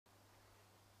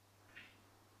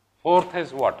Fourth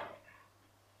is what?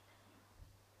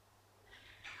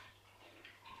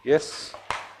 Yes.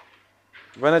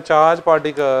 When a charged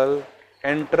particle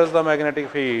enters the magnetic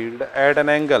field at an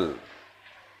angle,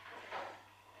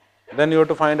 then you have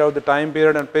to find out the time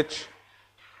period and pitch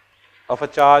of a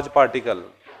charged particle.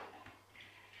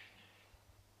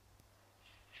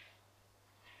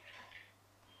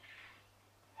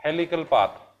 Helical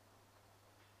path.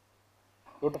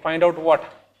 You have to find out what?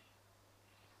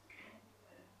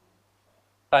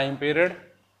 Time period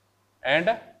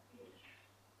and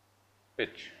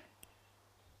pitch.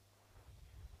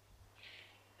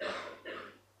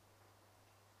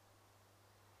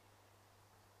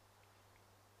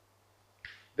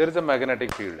 There is a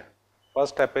magnetic field.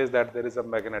 First step is that there is a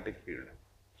magnetic field.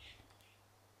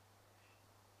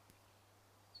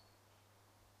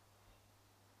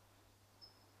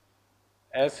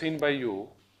 As seen by you,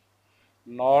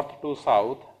 north to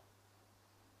south,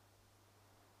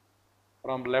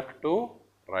 from left to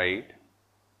right,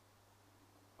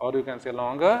 or you can say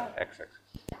along a x-axis.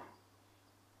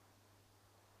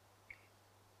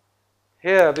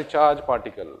 Here the charged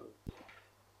particle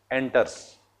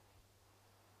enters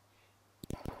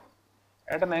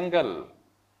at an angle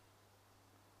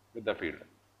with the field.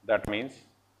 That means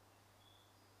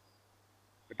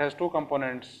it has two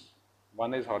components.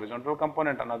 One is horizontal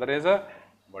component, another is a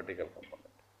vertical component.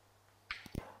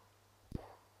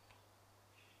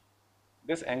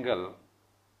 This angle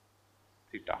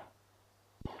theta,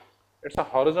 it's a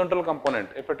horizontal component.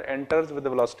 If it enters with the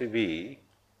velocity v,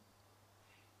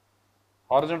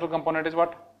 horizontal component is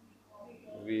what?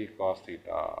 V cos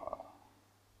theta.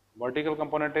 Vertical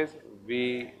component is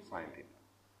v sin theta.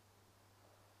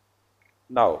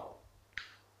 Now,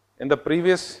 in the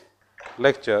previous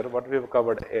lecture, what we have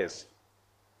covered is,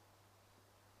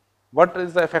 what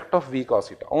is the effect of v cos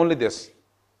theta? Only this.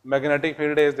 Magnetic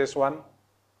field is this one.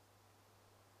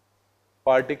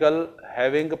 Particle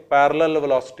having parallel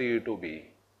velocity to v.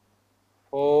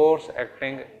 Force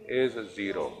acting is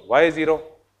 0. Why 0?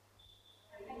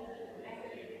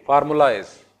 Formula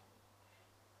is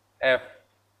F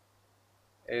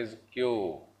is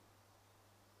Q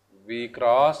V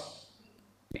cross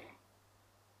V.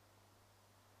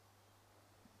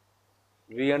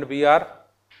 V and V are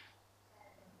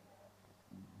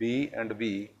B and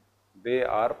B, they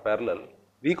are parallel.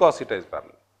 V cos theta is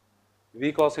parallel.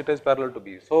 V cos theta is parallel to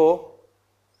B. So,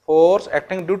 force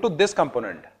acting due to this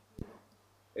component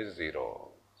is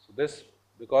 0. So, this,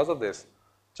 because of this,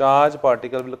 charged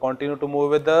particle will continue to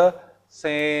move with the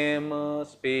same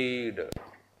speed.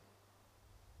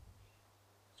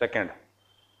 Second,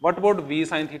 what about V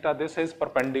sin theta? This is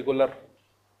perpendicular.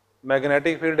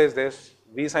 Magnetic field is this.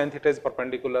 V sin theta is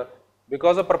perpendicular.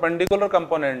 Because of perpendicular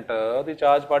component, the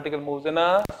charged particle moves in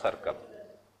a circle.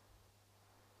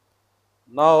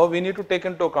 Now, we need to take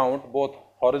into account both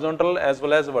horizontal as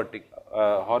well as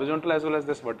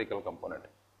this vertical component.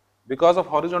 Because of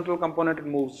horizontal component, it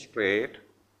moves straight.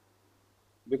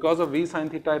 Because of V sin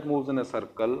theta, it moves in a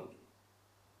circle.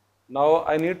 Now,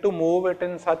 I need to move it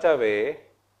in such a way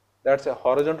that a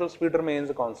horizontal speed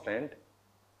remains constant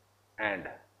and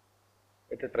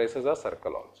it traces a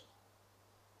circle also.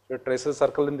 So, it traces a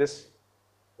circle in this,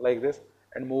 like this,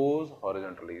 and moves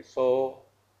horizontally. So,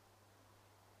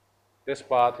 this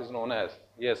path is known as,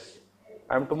 yes,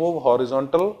 I am to move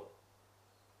horizontal,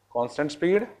 constant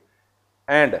speed,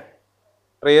 and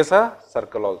trace a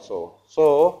circle also.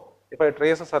 So, if I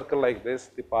trace a circle like this,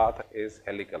 the path is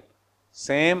helical,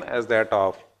 same as that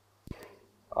of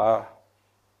a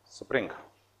spring.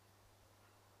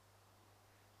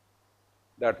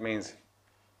 That means,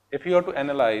 if you have to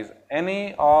analyze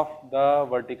any of the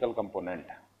vertical component,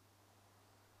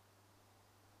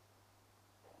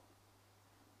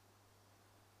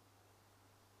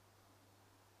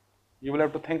 you will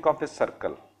have to think of this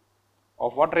circle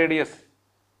of what radius?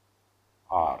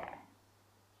 R.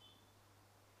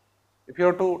 If you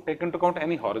have to take into account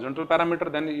any horizontal parameter,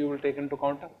 then you will take into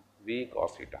account V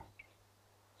cos theta.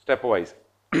 Stepwise.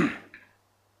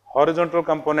 Horizontal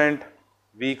component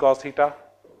V cos theta.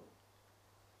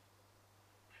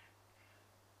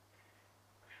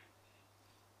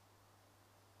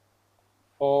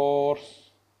 Force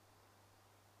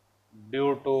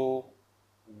due to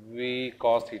V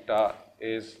cos theta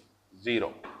is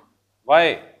 0.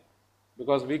 Why?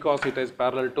 Because V cos theta is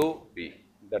parallel to V.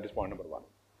 That is point number 1.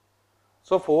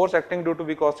 So, force acting due to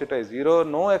V cos theta is 0.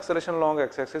 No acceleration along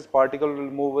x-axis. Particle will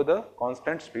move with a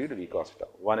constant speed V cos theta.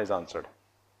 1 is answered.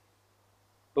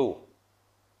 2.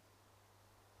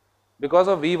 Because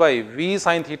of Vy, V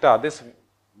sin theta, this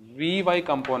Vy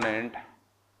component,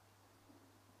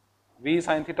 V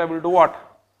sin theta will do what?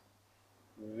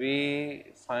 V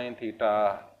sin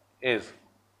theta is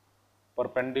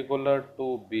perpendicular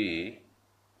to B.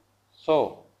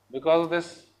 So, because of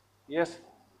this, yes,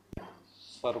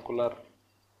 circular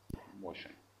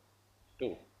motion.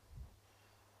 2.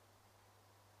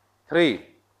 3.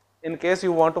 In case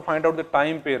you want to find out the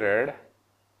time period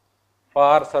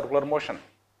for circular motion,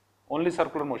 only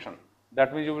circular motion,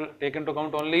 that means you will take into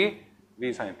account only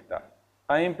V sin theta.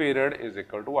 Time period is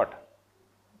equal to what?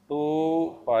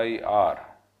 2 pi r,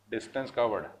 distance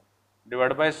covered,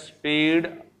 divided by speed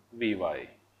Vy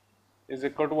is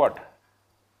equal to what?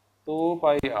 2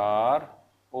 pi r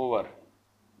over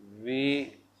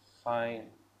V sin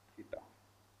theta.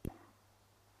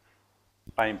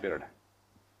 Time period.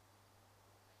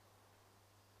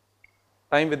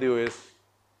 Time with you is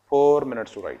 4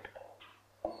 minutes to write.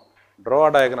 Draw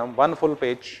a diagram, one full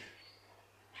page.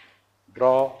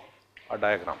 Draw a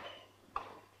diagram.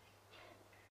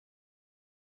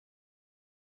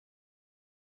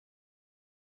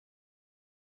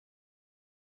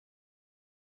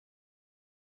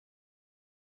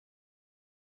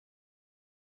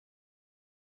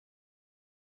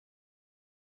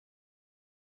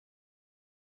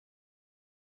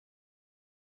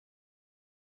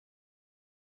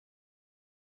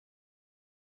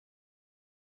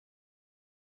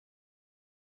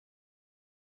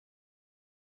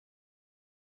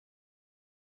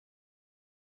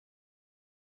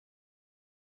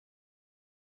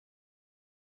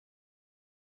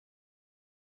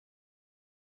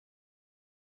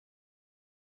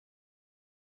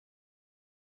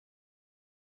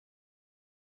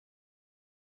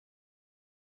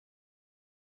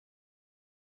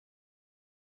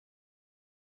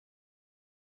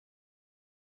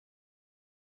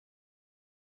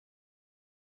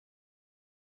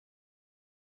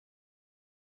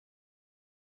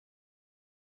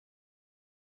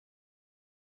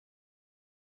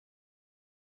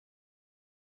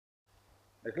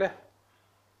 देख ले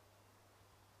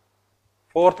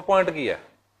fourth point की है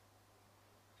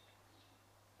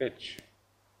pitch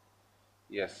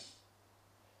yes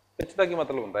pitch का की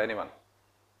मतलब होता है anyone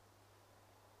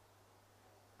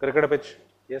cricket pitch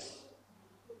yes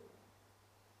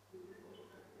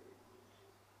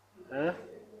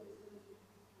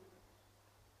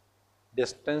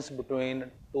distance between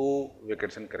two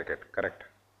wickets in cricket, correct.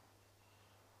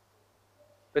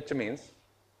 Pitch means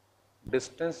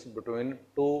distance between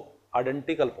two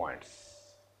identical points.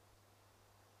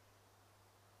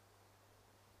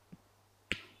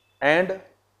 And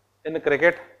in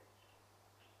cricket,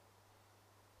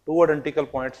 two identical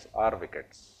points are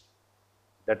wickets.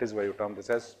 That is why you term this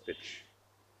as pitch.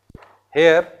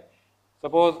 Here,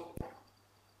 suppose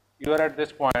you are at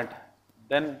this point,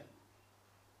 then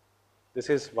this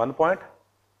is one point,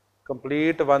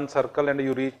 complete one circle and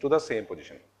you reach to the same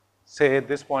position. Say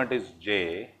this point is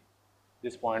J,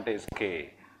 this point is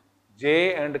K.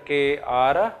 J and K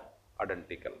are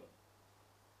identical.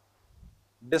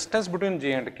 Distance between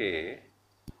J and K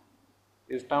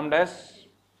is termed as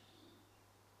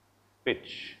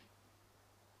pitch.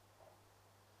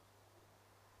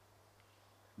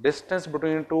 Distance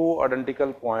between two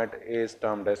identical points is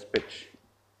termed as pitch.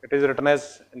 It is written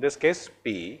as, in this case,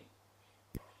 P.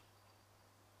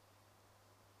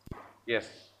 Yes.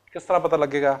 किस तरह पता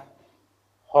लगेगा?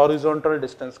 Horizontal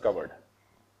distance covered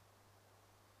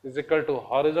is equal to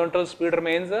horizontal speed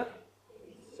remains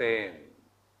same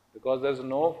because there is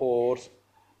no force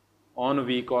on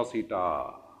V cos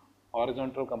theta.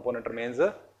 Horizontal component remains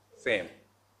same.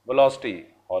 Velocity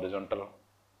horizontal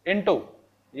into,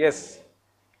 yes,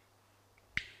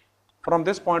 from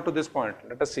this point to this point,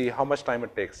 let us see how much time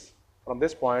it takes. From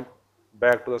this point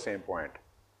back to the same point.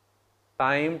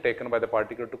 Time taken by the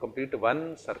particle to complete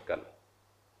one circle.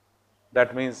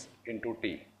 That means into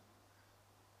t.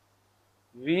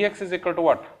 Vx is equal to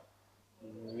what?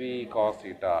 V cos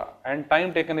theta. And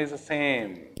time taken is the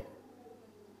same.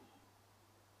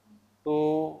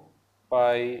 2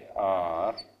 pi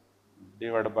r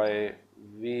divided by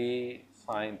V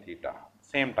sin theta.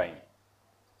 Same time.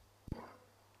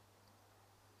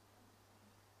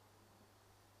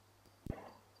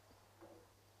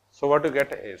 So what you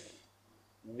get is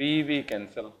V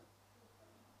cancel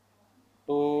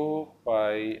 2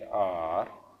 pi r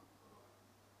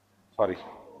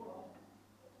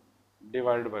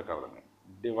divided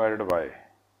by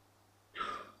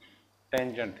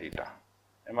tangent theta.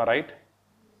 Am I right?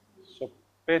 So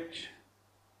pitch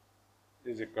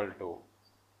is equal to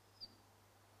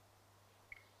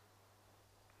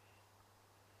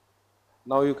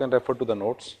now you can refer to the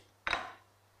notes.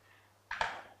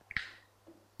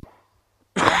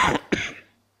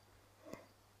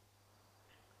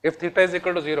 If theta is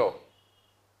equal to 0,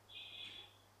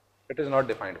 It is not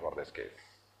defined for this case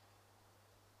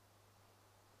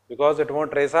because it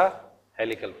won't trace a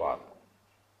helical path.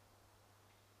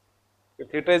 If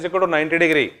theta is equal to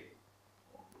 90°,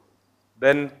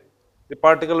 then the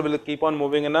particle will keep on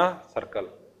moving in a circle,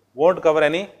 won't cover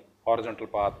any horizontal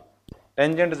path.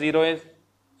 Tangent 0 is,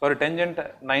 sorry, tangent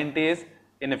 90 is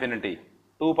infinity,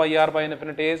 2 pi r by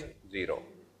infinity is 0.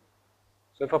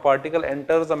 So, if a particle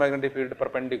enters the magnetic field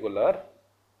perpendicular,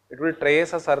 it will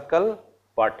trace a circle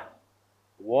but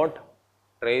won't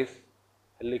trace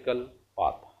helical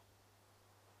path.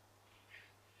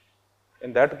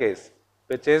 In that case,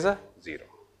 pitch is 0.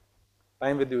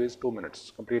 Time with you is 2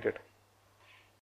 minutes. Complete it.